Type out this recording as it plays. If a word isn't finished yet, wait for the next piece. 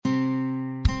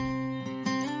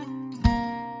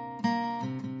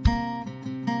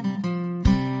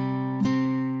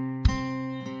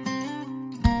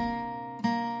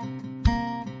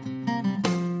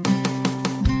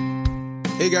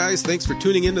guys, thanks for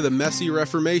tuning into the Messy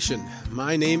Reformation.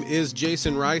 My name is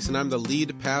Jason Rice, and I'm the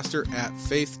lead pastor at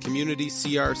Faith Community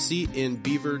CRC in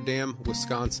Beaver Dam,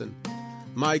 Wisconsin.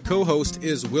 My co-host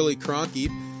is Willie Cronky.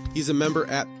 He's a member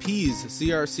at Pease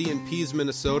CRC in Pease,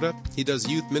 Minnesota. He does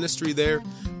youth ministry there,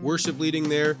 worship leading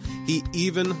there. He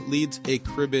even leads a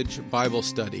cribbage Bible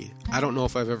study. I don't know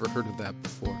if I've ever heard of that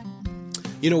before.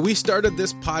 You know, we started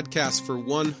this podcast for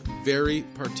one very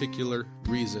particular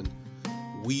reason.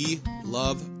 We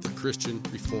love the Christian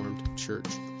Reformed Church,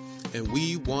 and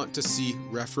we want to see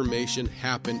Reformation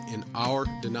happen in our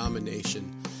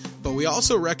denomination. But we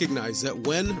also recognize that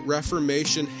when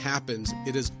Reformation happens,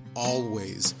 it is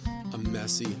always a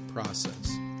messy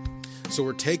process. So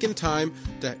we're taking time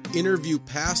to interview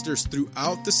pastors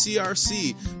throughout the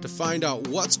CRC to find out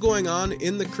what's going on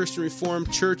in the Christian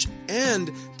Reformed Church and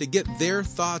to get their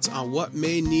thoughts on what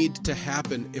may need to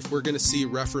happen if we're going to see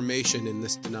Reformation in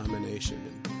this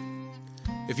denomination.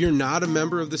 If you're not a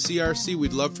member of the CRC,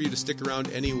 we'd love for you to stick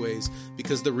around anyways,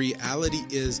 because the reality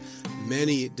is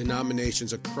many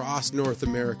denominations across North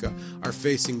America are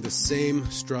facing the same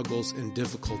struggles and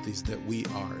difficulties that we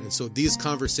are. And so these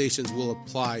conversations will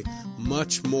apply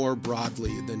much more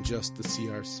broadly than just the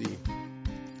CRC.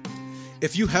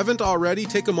 If you haven't already,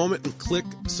 take a moment and click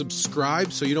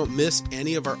subscribe so you don't miss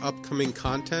any of our upcoming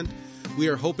content. We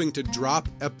are hoping to drop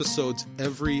episodes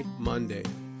every Monday.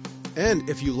 And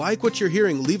if you like what you're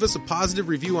hearing, leave us a positive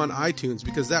review on iTunes,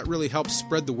 because that really helps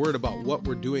spread the word about what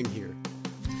we're doing here.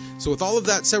 So with all of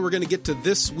that said, we're going to get to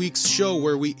this week's show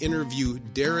where we interview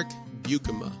Derek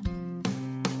Buikema.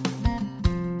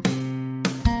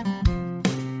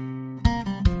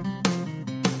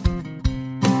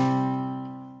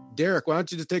 Derek, why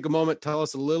don't you just take a moment, tell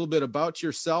us a little bit about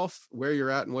yourself, where you're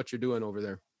at, and what you're doing over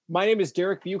there. My name is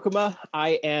Derek Buikema.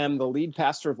 I am the lead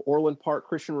pastor of Orland Park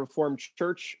Christian Reformed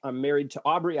Church. I'm married to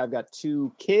Aubrey. I've got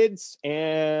 2 kids,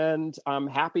 and I'm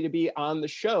happy to be on the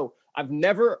show. I've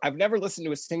never listened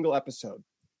to a single episode.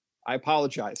 I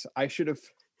apologize. I should have.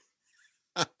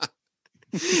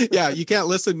 Yeah, you can't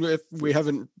listen if we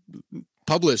haven't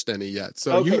published any yet.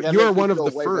 So okay, you are one of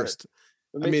the first.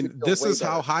 I mean, this is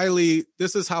how highly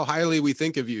we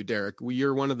think of you, Derek.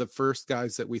 You're one of the first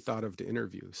guys that we thought of to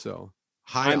interview. So.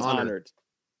 I'm honored.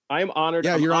 I'm honored.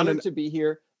 Yeah, you're honored to be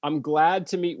here. I'm glad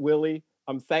to meet Willie.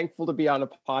 I'm thankful to be on a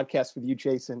podcast with you,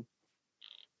 Jason.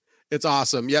 It's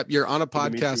awesome. Yep, you're on a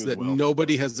podcast that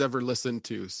nobody has ever listened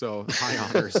to. So high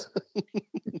honors.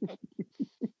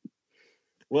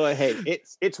 Well, hey,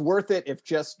 it's worth it if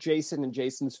just Jason and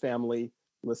Jason's family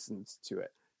listens to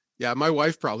it. Yeah, my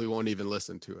wife probably won't even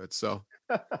listen to it. So.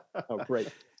 Oh, great.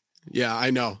 Yeah, I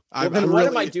know. What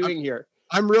am I doing here?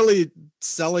 I'm really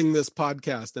selling this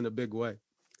podcast in a big way.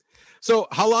 So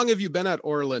how long have you been at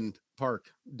Orland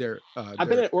Park, Derek? I've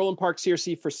been at Orland Park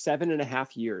CRC for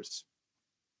 7.5 years.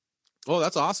 Oh,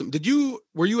 that's awesome.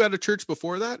 Were you at a church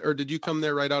before that, or did you come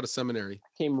there right out of seminary? I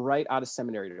came right out of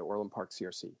seminary to Orland Park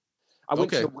CRC. I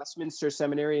went to Westminster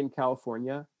Seminary in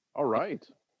California. All right.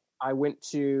 I went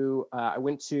to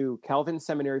Calvin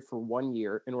Seminary for 1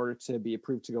 year in order to be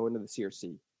approved to go into the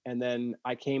CRC. And then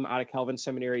I came out of Calvin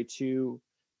Seminary to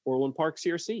Orland Park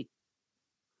CRC.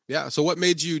 Yeah. So what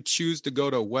made you choose to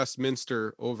go to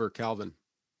Westminster over Calvin?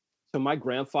 So my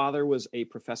grandfather was a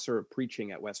professor of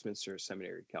preaching at Westminster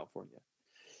Seminary, California.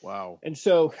 Wow. And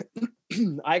so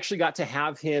I actually got to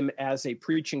have him as a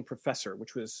preaching professor,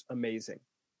 which was amazing.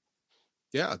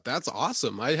 Yeah, that's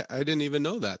awesome. I didn't even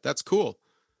know that. That's cool.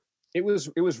 It was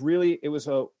a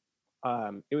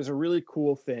really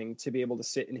cool thing to be able to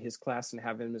sit in his class and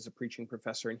have him as a preaching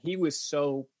professor. And he was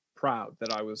so proud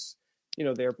that I was,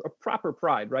 there, a proper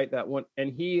pride, right? That one.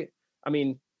 And he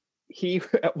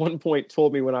at one point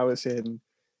told me when I was in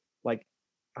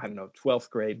 12th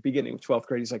grade, beginning of 12th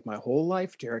grade, he's like, my whole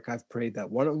life, Derek, I've prayed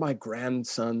that one of my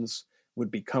grandsons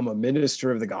would become a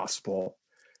minister of the gospel.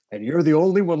 And you're the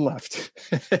only one left.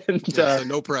 And so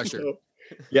no pressure.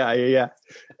 Yeah.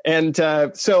 And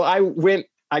so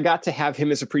I got to have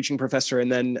him as a preaching professor. And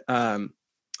then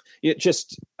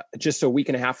just a week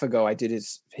and a half ago, I did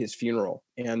his funeral.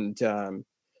 And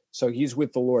so he's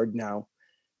with the Lord now.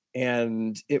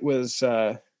 And it was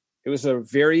a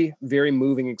very, very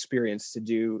moving experience to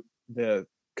do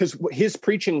because his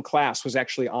preaching class was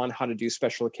actually on how to do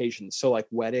special occasions. So like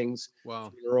weddings,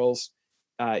 funerals,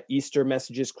 Easter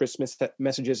messages, Christmas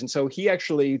messages. And so he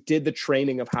actually did the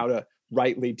training of how to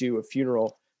rightly do a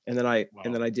funeral. And then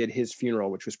I did his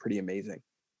funeral, which was pretty amazing.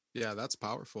 Yeah, that's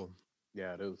powerful.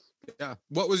 Yeah, it is. Yeah.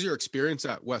 What was your experience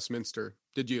at Westminster?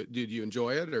 Did you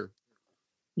enjoy it or?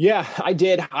 Yeah, I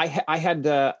did. I had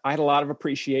a lot of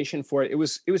appreciation for it. It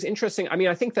was interesting. I mean,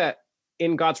 I think that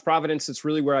in God's providence, it's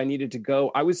really where I needed to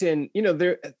go. I was in,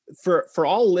 there for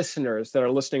all listeners that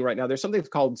are listening right now, there's something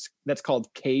that's called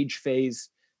cage phase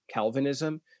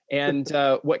Calvinism. And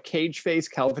what cage phase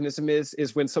Calvinism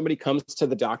is when somebody comes to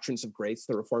the doctrines of grace,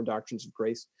 the Reformed doctrines of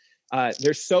grace.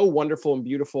 They're so wonderful and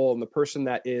beautiful, and the person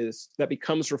that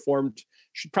becomes Reformed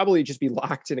should probably just be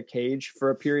locked in a cage for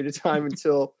a period of time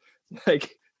until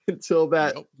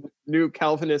that new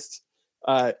Calvinist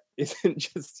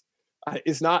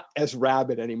is not as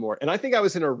rabid anymore. And I think I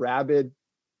was in a rabid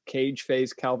cage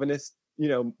phase Calvinist,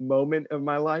 moment of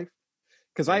my life,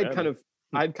 because I'd kind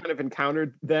of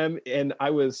encountered them, and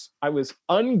I was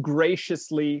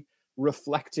ungraciously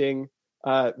reflecting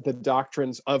the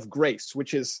doctrines of grace,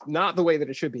 which is not the way that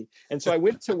it should be. And so I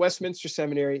went to Westminster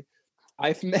Seminary.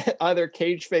 I've met other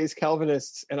cage phase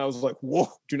Calvinists, and I was like, whoa,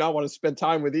 do not want to spend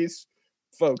time with these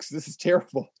folks. This is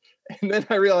terrible. And then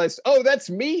I realized, oh, that's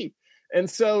me. And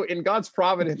so in God's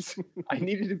providence, I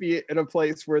needed to be in a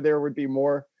place where there would be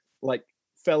more like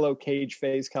fellow cage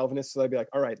phase Calvinists. So I'd be like,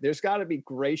 all right, there's got to be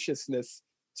graciousness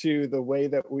to the way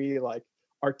that we like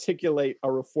articulate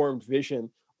a Reformed vision,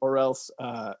 or else,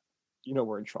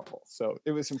 we're in trouble. So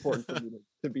it was important for me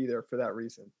to be there for that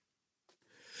reason.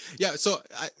 Yeah. So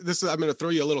I'm going to throw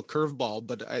you a little curveball,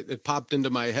 but it popped into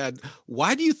my head.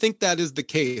 Why do you think that is the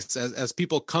case as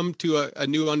people come to a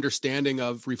new understanding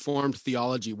of Reformed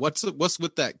theology? What's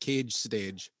with that cage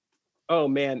stage? Oh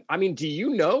man. I mean, do you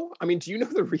know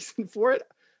the reason for it?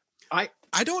 I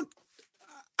don't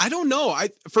know.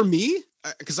 For me,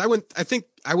 because I think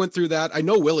I went through that. I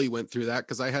know Willie went through that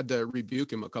because I had to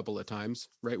rebuke him a couple of times.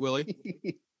 Right,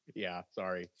 Willie? Yeah.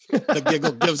 Sorry. The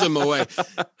giggle gives him away.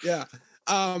 Yeah.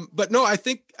 But no, I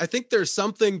think there's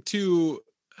something to,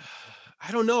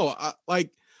 I don't know,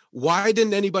 why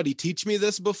didn't anybody teach me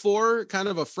this before? Kind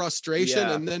of a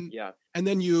frustration. Yeah. And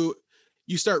then you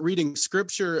start reading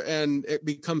scripture and it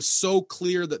becomes so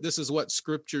clear that this is what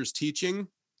scripture's teaching.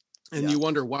 And you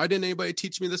wonder, why didn't anybody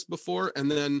teach me this before?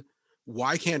 And then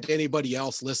why can't anybody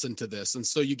else listen to this? And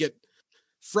so you get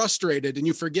frustrated and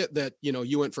you forget that,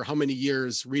 you went for how many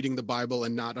years reading the Bible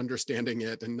and not understanding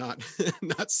it and not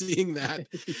seeing that.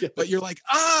 But you're like,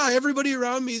 everybody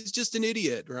around me is just an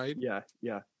idiot, right?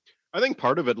 Yeah. I think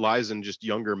part of it lies in just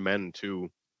younger men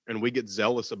too. And we get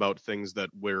zealous about things that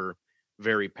we're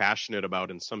very passionate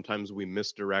about. And sometimes we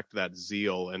misdirect that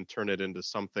zeal and turn it into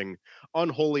something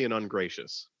unholy and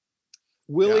ungracious.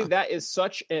 Willie, that is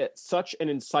such an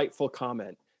insightful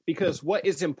comment. Because what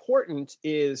is important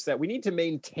is that we need to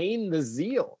maintain the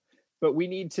zeal, but we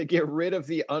need to get rid of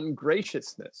the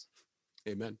ungraciousness.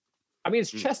 Amen. I mean,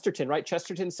 it's Chesterton, right?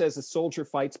 Chesterton says a soldier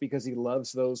fights because he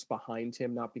loves those behind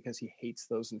him, not because he hates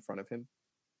those in front of him.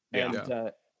 Yeah.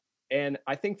 And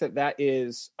I think that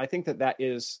is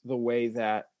the way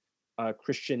that a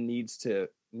Christian needs to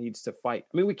fight.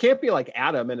 I mean, we can't be like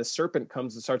Adam and a serpent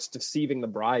comes and starts deceiving the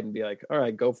bride and be like, all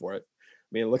right, go for it.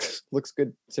 I mean, it looks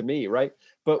good to me, right?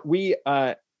 But we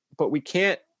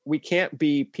can't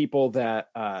be people that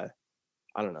I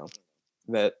don't know,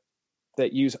 that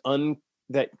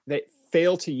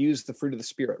fail to use the fruit of the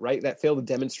Spirit, right? That fail to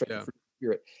demonstrate the fruit of the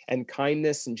Spirit, and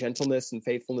kindness and gentleness and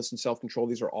faithfulness and self-control.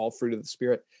 These are all fruit of the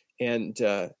Spirit, and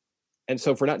so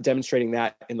if we're not demonstrating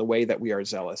that in the way that we are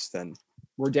zealous, then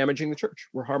we're damaging the church.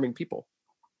 We're harming people.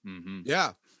 Mm-hmm.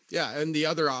 Yeah. Yeah, and the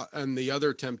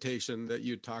other temptation that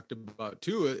you talked about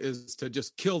too is to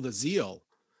just kill the zeal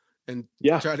and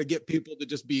try to get people to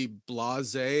just be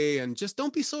blasé and just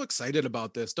don't be so excited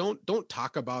about this. Don't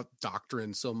talk about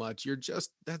doctrine so much.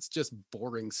 That's just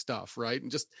boring stuff, right?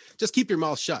 And just keep your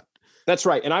mouth shut. That's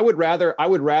right. And I would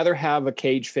rather have a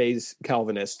cage phase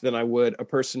Calvinist than I would a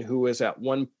person who was at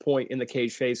one point in the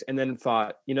cage phase and then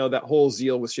thought, that whole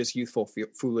zeal was just youthful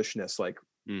foolishness. Like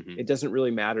it doesn't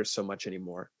really matter so much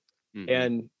anymore. Mm-hmm.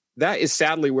 And that is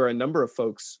sadly where a number of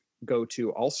folks go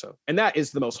to also. And that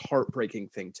is the most heartbreaking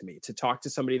thing to me, to talk to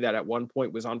somebody that at one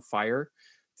point was on fire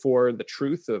for the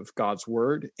truth of God's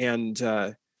word and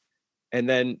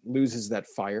then loses that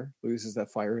fire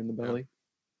in the belly.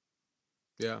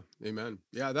 Yeah. Amen.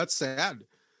 Yeah. That's sad.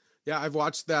 Yeah. I've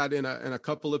watched that in a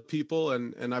couple of people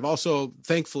and I've also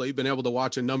thankfully been able to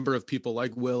watch a number of people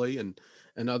like Willie and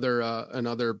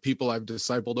other people I've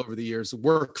discipled over the years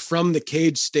work from the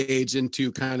cage stage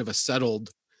into kind of a settled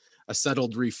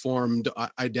reformed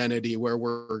identity where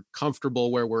we're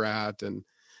comfortable where we're at and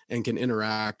can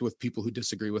interact with people who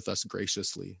disagree with us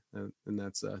graciously. And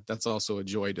that's also a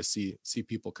joy to see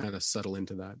people kind of settle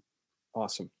into that.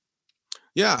 Awesome.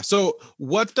 Yeah. So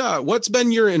what's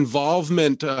been your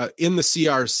involvement in the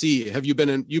CRC?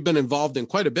 You've been involved in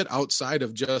quite a bit outside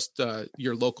of just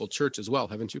your local church as well,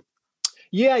 haven't you?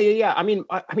 Yeah. I mean,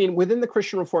 within the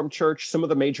Christian Reformed Church, some of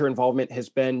the major involvement has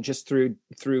been just through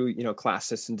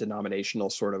classis and denominational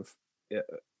sort of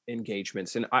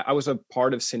engagements. And I was a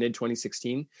part of Synod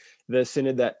 2016, the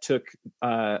synod that took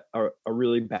a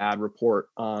really bad report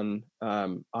on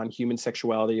human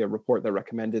sexuality, a report that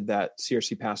recommended that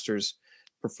CRC pastors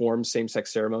perform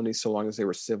same-sex ceremonies so long as they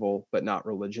were civil but not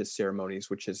religious ceremonies,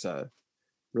 which is a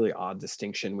really odd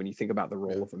distinction when you think about the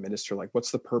role of a minister. Like,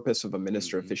 what's the purpose of a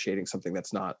minister officiating something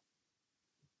that's not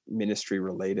ministry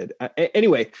related?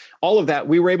 Anyway, all of that,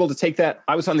 we were able to take that.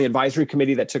 I was on the advisory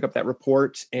committee that took up that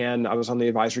report, and I was on the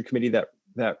advisory committee that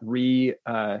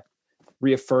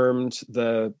reaffirmed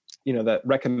that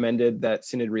recommended that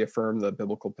Synod reaffirm the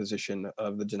biblical position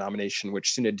of the denomination,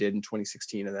 which Synod did in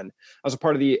 2016. And then I was a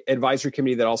part of the advisory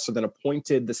committee that also then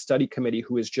appointed the study committee,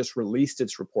 who has just released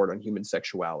its report on human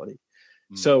sexuality.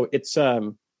 So it's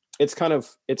kind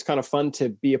of fun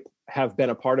to have been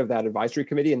a part of that advisory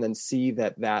committee and then see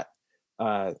that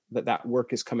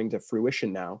work is coming to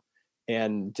fruition now.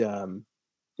 And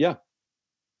yeah,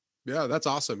 that's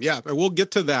awesome. Yeah, we'll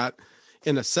get to that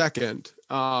in a second.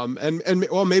 And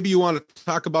well, maybe you want to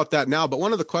talk about that now, but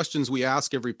one of the questions we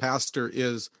ask every pastor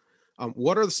is,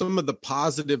 what are some of the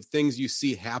positive things you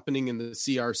see happening in the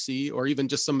CRC, or even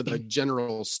just some of the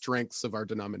general strengths of our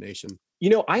denomination?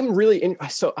 I'm really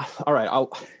all right.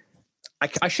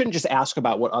 I shouldn't just ask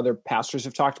about what other pastors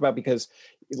have talked about, because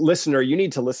listener, you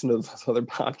need to listen to those other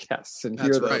podcasts and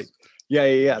hear those. Right.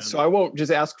 Yeah. So I won't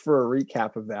just ask for a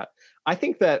recap of that. I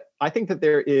think that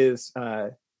there is,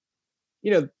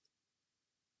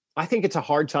 I think it's a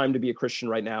hard time to be a Christian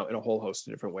right now in a whole host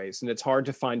of different ways. And it's hard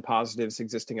to find positives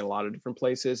existing in a lot of different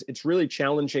places. It's really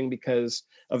challenging because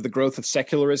of the growth of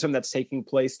secularism that's taking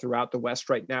place throughout the West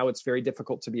right now. It's very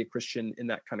difficult to be a Christian in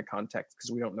that kind of context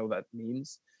because we don't know what that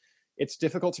means. It's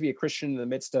difficult to be a Christian in the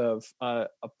midst of a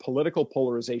political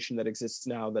polarization that exists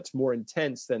now that's more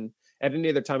intense than at any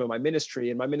other time in my ministry.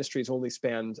 And my ministry has only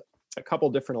spanned a couple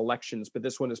different elections, but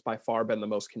this one has by far been the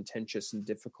most contentious and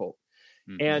difficult.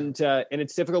 And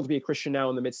it's difficult to be a Christian now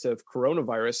in the midst of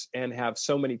coronavirus and have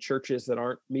so many churches that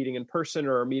aren't meeting in person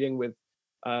or are meeting with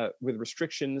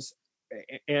restrictions,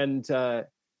 and to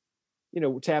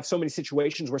have so many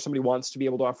situations where somebody wants to be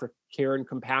able to offer care and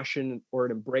compassion or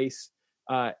an embrace,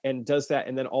 and does that,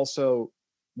 and then also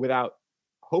without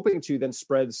hoping to then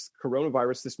spreads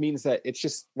coronavirus. This means that it's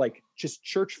just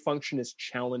church function is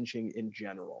challenging in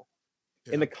general.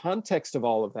 In the context of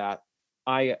all of that,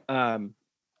 I'm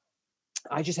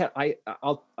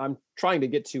trying to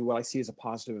get to what I see as a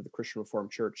positive of the Christian Reformed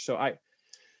Church. So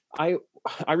I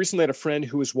recently had a friend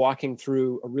who was walking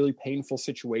through a really painful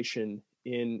situation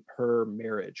in her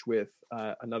marriage with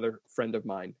another friend of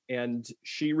mine, and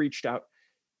she reached out.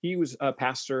 He was a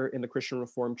pastor in the Christian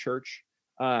Reformed Church,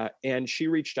 and she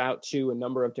reached out to a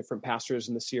number of different pastors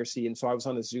in the CRC. And so I was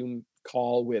on a Zoom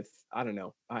call with, I don't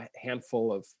know, a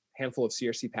handful of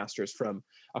CRC pastors from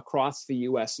across the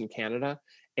US and Canada.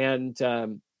 And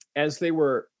as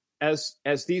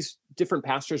these different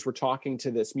pastors were talking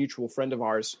to this mutual friend of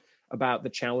ours about the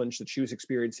challenge that she was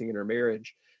experiencing in her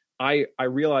marriage, I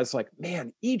realized,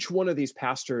 man, each one of these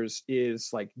pastors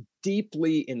is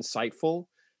deeply insightful,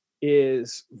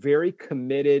 is very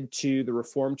committed to the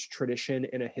Reformed tradition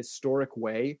in a historic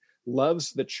way,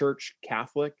 loves the Church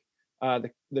Catholic,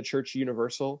 the Church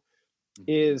Universal,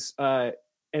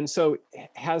 and so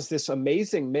has this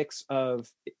amazing mix of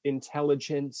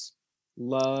intelligence,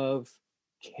 love,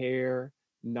 care,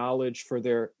 knowledge of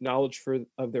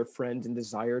their friend, and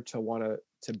desire to want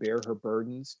to bear her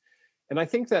burdens. And I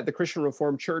think that the Christian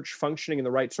Reformed Church functioning in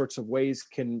the right sorts of ways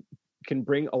can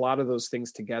bring a lot of those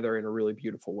things together in a really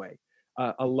beautiful way.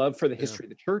 A love for the history of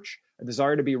the church, a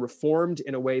desire to be reformed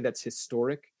in a way that's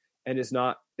historic and is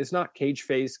not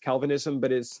cage-phase Calvinism,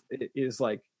 but is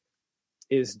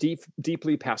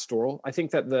deeply pastoral. I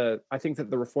think that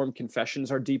the Reformed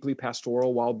confessions are deeply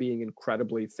pastoral while being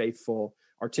incredibly faithful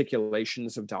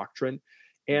articulations of doctrine.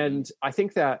 And I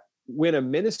think that when a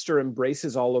minister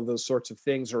embraces all of those sorts of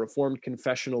things, or Reformed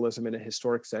confessionalism in a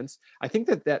historic sense, I think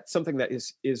that that's something that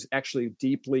is actually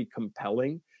deeply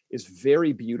compelling, is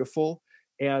very beautiful,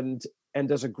 and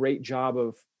does a great job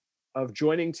of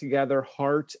joining together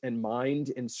heart and mind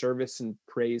in service and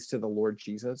praise to the Lord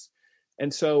Jesus.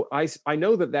 And so I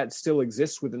know that still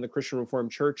exists within the Christian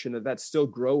Reformed Church, and that's still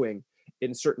growing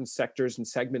in certain sectors and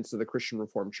segments of the Christian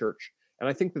Reformed Church. And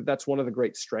I think that that's one of the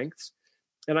great strengths.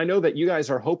 And I know that you guys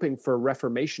are hoping for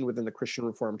reformation within the Christian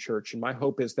Reformed Church. And my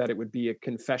hope is that it would be a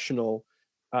confessional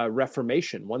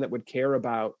reformation, one that would care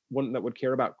about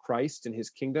Christ and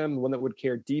his kingdom, one that would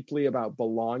care deeply about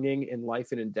belonging in life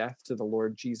and in death to the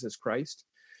Lord Jesus Christ.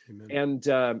 Amen.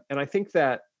 And I think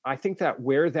that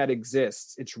where that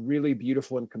exists, it's really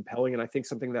beautiful and compelling, and I think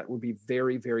something that would be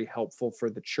very, very helpful for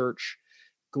the church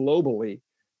globally,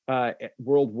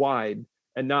 worldwide,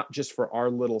 and not just for our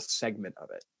little segment of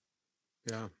it.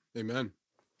 Yeah. Amen.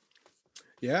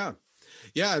 Yeah.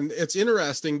 Yeah. And it's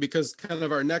interesting because kind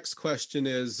of our next question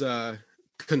is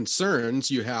concerns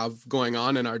you have going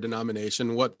on in our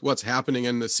denomination. What's happening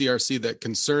in the CRC that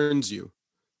concerns you?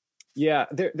 Yeah,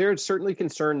 there are certainly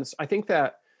concerns. I think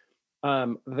that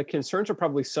the concerns are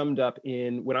probably summed up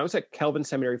in when I was at Calvin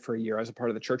Seminary for a year. I was a part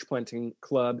of the church planting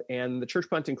club, and the church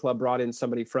planting club brought in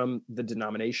somebody from the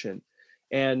denomination.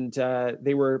 And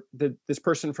this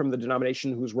person from the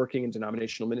denomination who was working in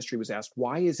denominational ministry was asked,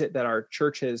 why is it that our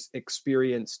church has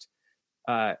experienced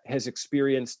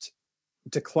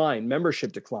decline,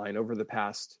 membership decline over the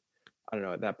past, I don't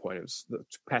know, at that point, it was the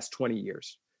past 20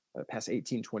 years, past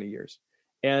 18, 20 years.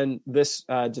 And this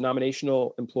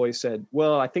denominational employee said,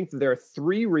 well, I think that there are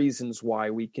three reasons why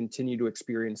we continue to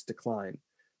experience decline.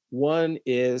 One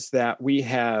is that we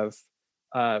have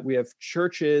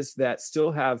churches that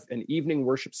still have an evening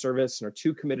worship service and are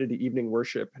too committed to evening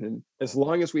worship. And as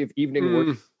long as we have evening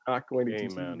worship, we're not going to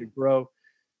continue to grow.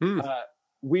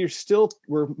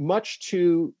 We're much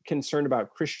too concerned about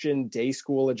Christian day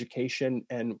school education,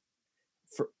 and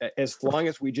as long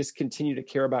as we just continue to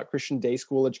care about Christian day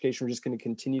school education, we're just going to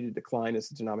continue to decline as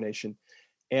a denomination.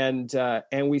 And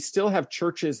we still have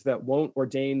churches that won't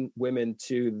ordain women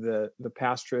to the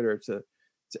pastorate or to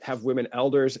have women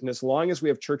elders. And as long as we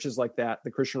have churches like that,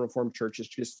 the Christian Reformed Church is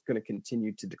just going to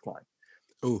continue to decline.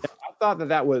 Ooh. I thought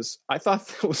that was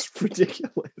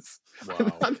ridiculous. Wow. I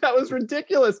thought that was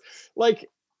ridiculous. Like,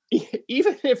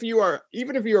 even if you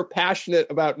are passionate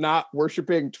about not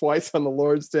worshiping twice on the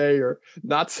Lord's Day, or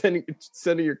not sending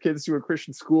your kids to a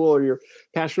Christian school, or you're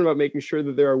passionate about making sure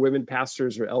that there are women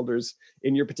pastors or elders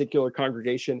in your particular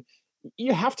congregation,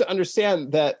 you have to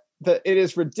understand that it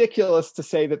is ridiculous to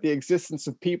say that the existence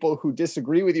of people who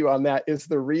disagree with you on that is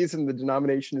the reason the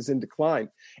denomination is in decline.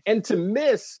 And to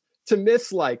miss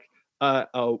like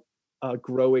a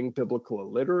growing biblical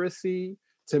illiteracy,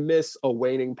 to miss a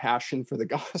waning passion for the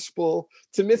gospel,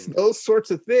 to miss those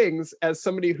sorts of things as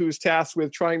somebody who's tasked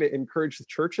with trying to encourage the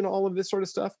church and all of this sort of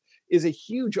stuff is a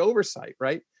huge oversight,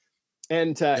 right?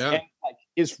 And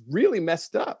is really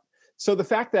messed up. So the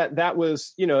fact that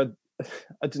was,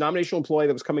 a denominational employee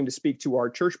that was coming to speak to our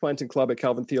church planting club at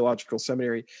Calvin Theological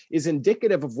Seminary is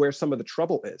indicative of where some of the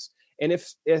trouble is. And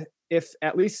if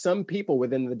at least some people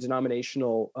within the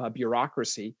denominational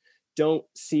bureaucracy don't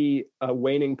see a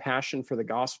waning passion for the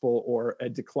gospel or a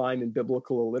decline in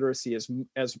biblical illiteracy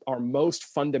as our most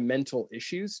fundamental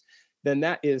issues, then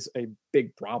that is a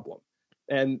big problem.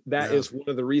 And that is one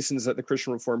of the reasons that the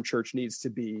Christian Reformed Church needs to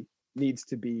be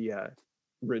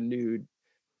renewed.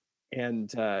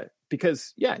 And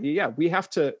because we have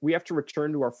to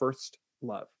return to our first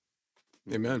love.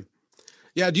 Amen.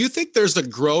 Yeah. Do you think there's a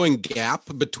growing gap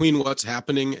between what's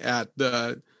happening at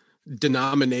the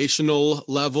denominational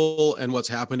level and what's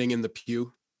happening in the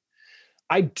pew?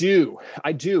 I do.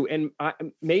 And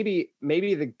maybe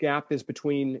the gap is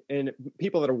between, and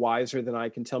people that are wiser than I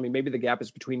can tell me, maybe the gap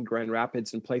is between Grand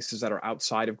Rapids and places that are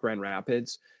outside of Grand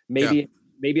Rapids. Maybe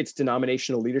it's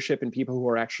denominational leadership and people who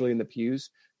are actually in the pews.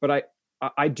 But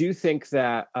I do think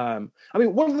that,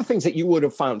 one of the things that you would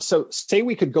have found, so say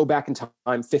we could go back in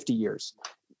time 50 years,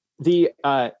 the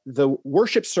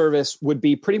worship service would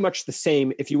be pretty much the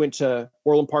same if you went to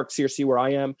Orland Park CRC, where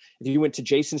I am. If you went to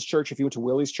Jason's church, if you went to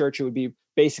Willie's church, it would be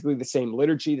basically the same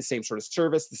liturgy, the same sort of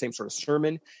service, the same sort of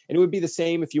sermon. And it would be the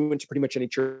same if you went to pretty much any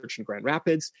church in Grand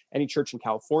Rapids, any church in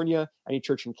California, any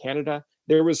church in Canada.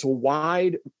 There was a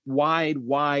wide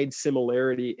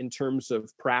similarity in terms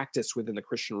of practice within the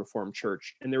Christian Reformed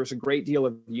Church. And there was a great deal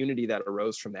of unity that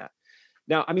arose from that.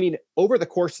 Now, over the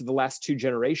course of the last two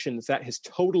generations, that has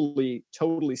totally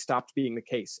stopped being the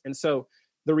case. And so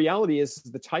the reality is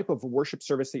the type of worship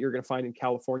service that you're going to find in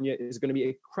California is going to be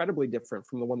incredibly different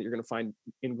from the one that you're going to find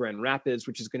in Grand Rapids,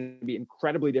 which is going to be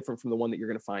incredibly different from the one that you're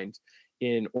going to find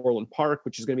in Orland Park,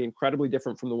 which is going to be incredibly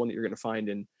different from the one that you're going to find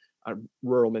in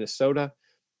rural Minnesota.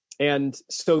 And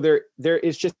so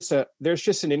there's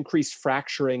just an increased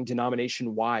fracturing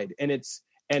denomination wide.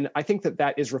 And I think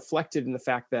that is reflected in the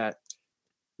fact that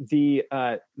the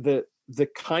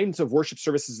kinds of worship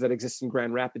services that exist in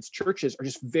Grand Rapids churches are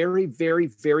just very, very,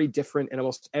 very different in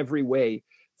almost every way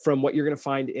from what you're going to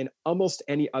find in almost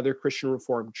any other Christian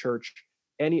Reformed church,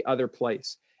 any other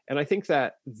place. And I think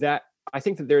that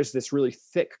there's this really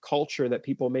thick culture that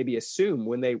people maybe assume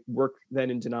when they work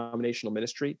then in denominational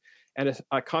ministry, and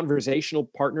a conversational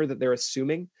partner that they're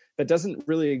assuming that doesn't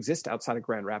really exist outside of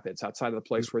Grand Rapids, outside of the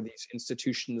place where these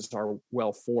institutions are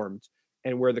well formed,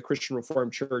 and where the Christian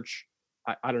Reformed Church,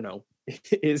 I don't know,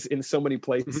 is in so many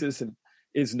places and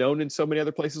is known in so many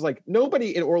other places. Like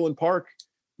nobody in Orland Park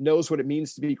knows what it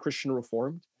means to be Christian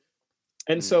Reformed.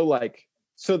 And so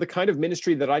the kind of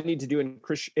ministry that I need to do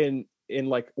in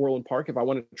like Orland Park, if I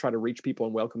want to try to reach people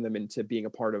and welcome them into being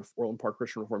a part of Orland Park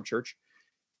Christian Reformed Church,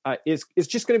 is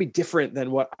just going to be different than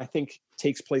what I think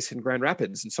takes place in Grand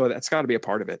Rapids. And so that's got to be a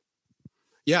part of it.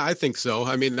 Yeah, I think so.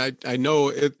 I mean, I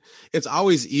know it's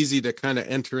always easy to kind of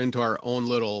enter into our own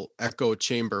little echo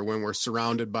chamber when we're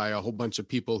surrounded by a whole bunch of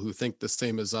people who think the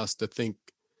same as us, to think,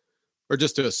 or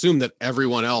just to assume that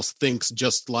everyone else thinks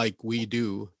just like we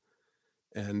do.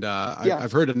 And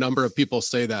I've heard a number of people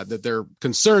say that they're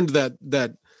concerned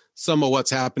that some of what's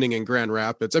happening in Grand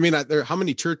Rapids. I mean, how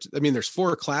many churches? I mean, there's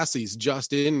 4 classes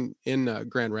just in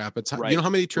Grand Rapids. Right. You know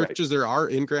how many churches there are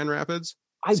in Grand Rapids?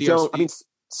 I don't. I mean,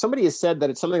 somebody has said that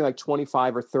it's something like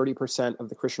 25 or 30% of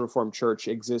the Christian Reformed Church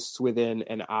exists within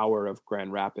an hour of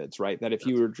Grand Rapids, right? That if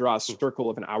you were to draw a circle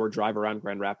of an hour drive around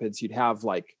Grand Rapids, you'd have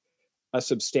like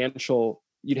 25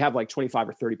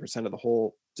 or 30% of the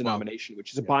whole denomination,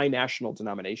 which is a binational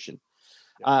denomination.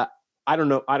 I don't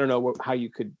know how you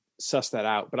could suss that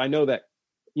out, but I know that,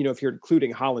 if you're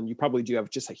including Holland, you probably do have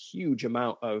just a huge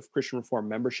amount of Christian Reformed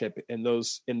membership in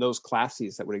those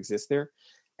classes that would exist there.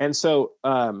 And so,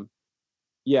 I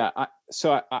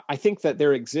think that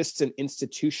there's an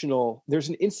institutional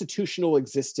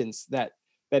existence that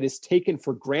is taken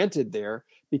for granted there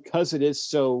because it is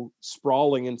so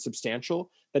sprawling and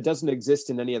substantial, that doesn't exist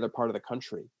in any other part of the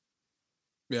country.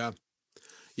 Yeah.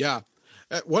 Yeah.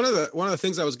 One of the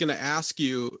things I was going to ask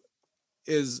you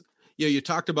is, you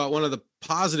talked about one of the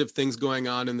positive things going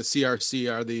on in the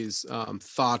CRC are these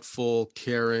thoughtful,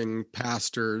 caring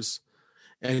pastors.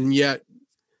 And yet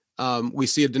we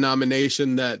see a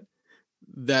denomination that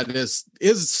is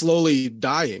slowly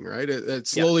dying, right?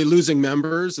 It's slowly losing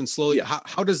members and slowly. Yeah.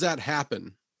 How does that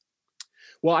happen?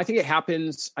 Well, I think it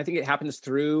happens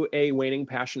through a waning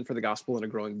passion for the gospel and a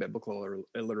growing biblical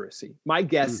illiteracy. My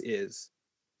guess is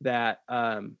that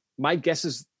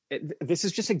this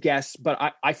is just a guess,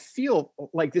 but I feel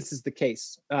like this is the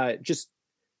case. Just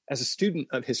as a student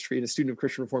of history and a student of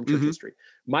Christian Reformed Church history,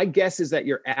 my guess is that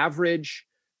your average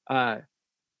elder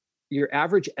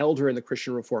in the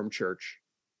Christian Reformed Church,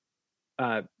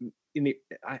 in the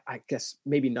I guess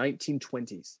maybe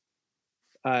 1920s,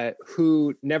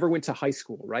 who never went to high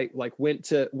school, right? Like went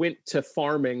to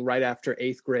farming right after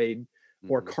 8th grade,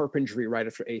 or carpentry right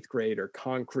after 8th grade, or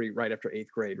concrete right after 8th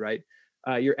grade, right?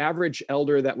 Your average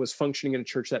elder that was functioning in a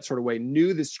church that sort of way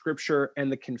knew the scripture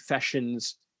and the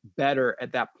confessions better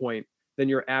at that point than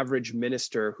your average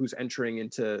minister who's entering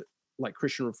into like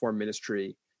Christian Reformed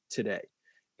ministry today.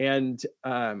 And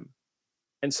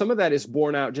some of that is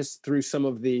borne out just through some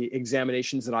of the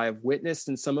examinations that I have witnessed,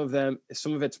 and some of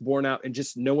it's borne out in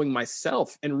just knowing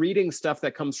myself and reading stuff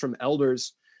that comes from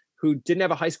elders who didn't have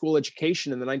a high school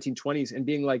education in the 1920s, and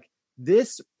being like,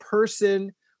 this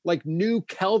person like knew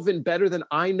Calvin better than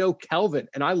I know Calvin,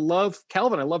 and I love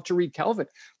Calvin. I love to read Calvin.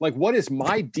 Like, what is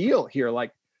my deal here?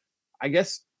 Like, I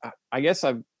guess I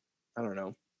don't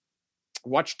know,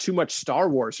 watched too much Star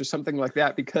Wars or something like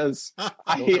that, because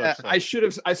I should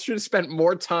have spent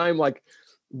more time like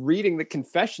reading the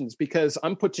confessions, because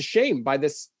I'm put to shame by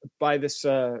this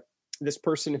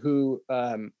person who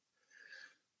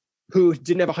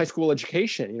didn't have a high school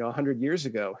education, 100 years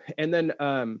ago.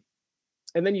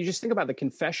 And then you just think about the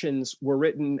confessions were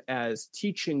written as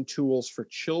teaching tools for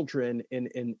children in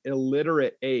an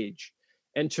illiterate age.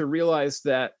 And to realize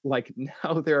that like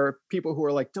now there are people who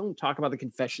are like, don't talk about the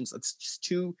confessions. It's just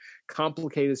too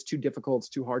complicated. It's too difficult. It's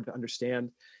too hard to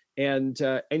understand. And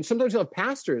sometimes you'll have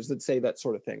pastors that say that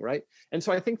sort of thing. Right. And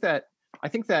so I think that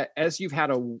as you've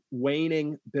had a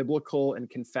waning biblical and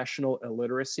confessional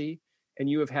illiteracy, and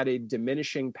you have had a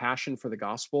diminishing passion for the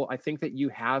gospel, I think that you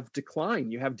have decline,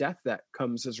 you have death that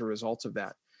comes as a result of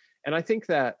that. And I think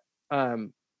that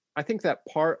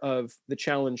part of the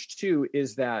challenge too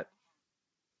is that,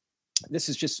 this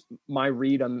is just my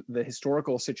read on the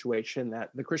historical situation, that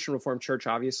the Christian Reformed Church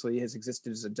obviously has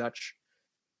existed as a Dutch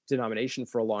denomination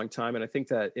for a long time. And I think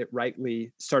that it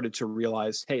rightly started to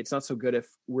realize, hey, it's not so good if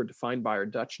we're defined by our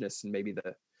Dutchness. And maybe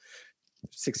the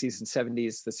 60s and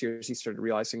 70s, the CRC started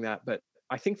realizing that. But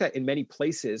I think that in many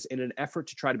places, in an effort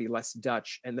to try to be less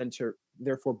Dutch and then to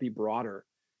therefore be broader,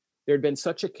 there had been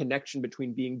such a connection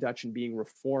between being Dutch and being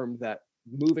Reformed that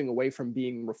moving away from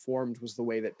being Reformed was the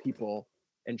way that people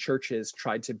and churches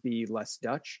tried to be less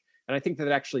Dutch. And I think that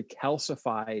it actually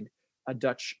calcified a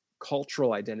Dutch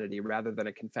cultural identity rather than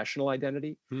a confessional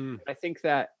identity. Hmm. I think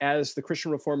that as the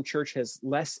Christian Reformed Church has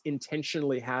less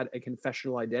intentionally had a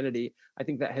confessional identity, I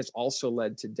think that has also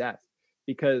led to death.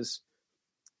 Because,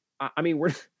 I mean,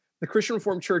 the Christian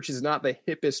Reformed Church is not the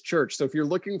hippest church. So if you're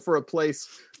looking for a place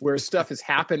where stuff is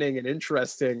happening and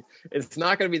interesting, it's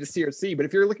not going to be the CRC. But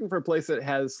if you're looking for a place that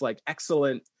has like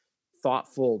excellent,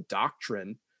 thoughtful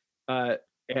doctrine,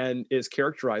 and is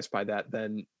characterized by that,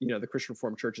 then, you know, the Christian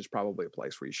Reformed Church is probably a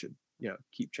place where you should, you know,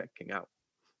 keep checking out.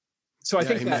 So I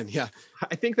think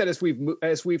I think that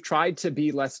as we've tried to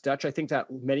be less Dutch, I think that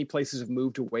many places have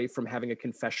moved away from having a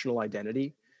confessional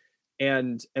identity,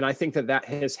 and I think that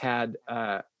has had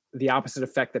the opposite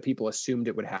effect that people assumed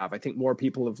it would have. I think more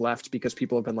people have left because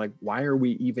people have been like, why are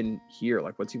we even here?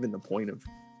 Like, what's even the point of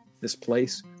this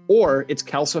place? Or it's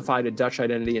calcified a Dutch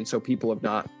identity, and so people have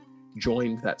not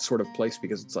joined that sort of place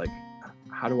because it's like,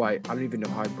 I don't even know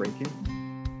how I break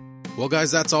in. Well,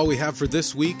 guys, that's all we have for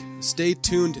this week. Stay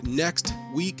tuned next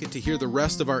week to hear the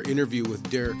rest of our interview with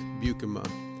Derek Buikema.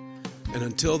 And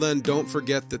until then, don't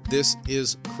forget that this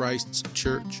is Christ's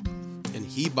church, and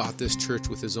he bought this church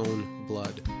with his own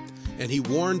blood. And he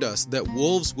warned us that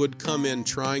wolves would come in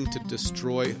trying to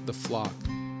destroy the flock.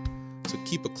 So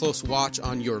keep a close watch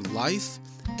on your life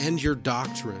and your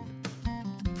doctrine.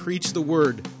 Preach the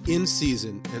word in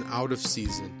season and out of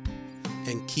season,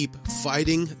 and keep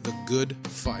fighting the good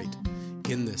fight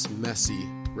in this messy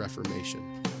Reformation.